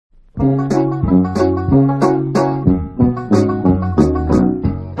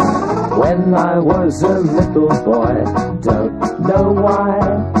When I was a little boy, don't know why,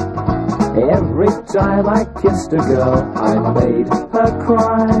 every time I kissed a girl, I made her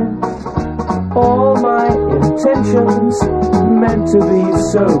cry. All my intentions meant to be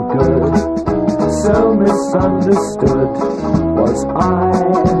so good, so misunderstood was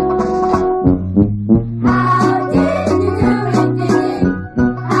I.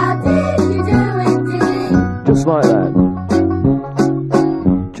 Just like that.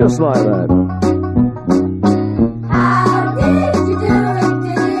 Just like that. How did you do it,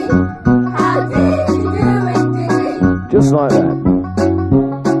 Diddy? How did you do it, Diddy? Just like that.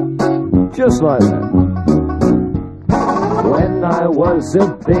 Just like that. When I was a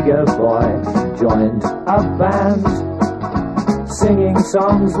bigger boy, joined a band, singing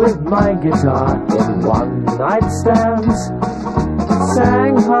songs with my guitar in one-night stands.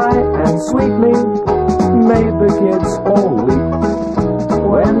 Sang high and sweetly, made the kids all weep.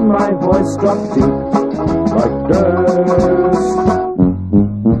 When my voice dropped deep, like this.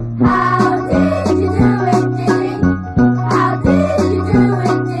 How did you do it, Diddy? How did you do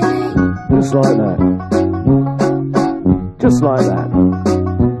it, Diddy? Just like that. Just like that.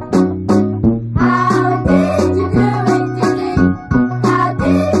 How did you do it, Diddy? How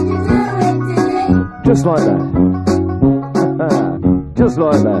did you do it, Diddy? Just like that. Just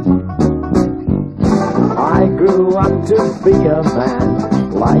like that. I grew up to be a man,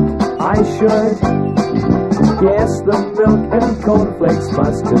 like I should. Yes, the milk and cornflakes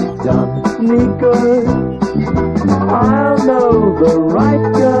must have done me good. I'll know the right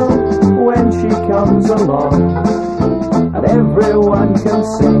girl when she comes along, and everyone can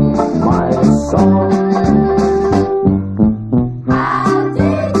sing my song. How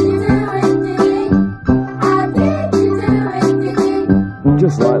did you do it, Diddy? How did you do it, Diddy?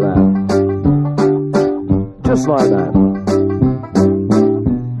 Just like that. Just like that.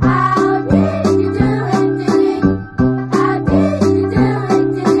 How did you do it, Diddy? How did you do it,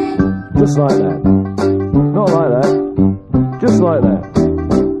 Diddy? Just like that. Not like that. Just like that.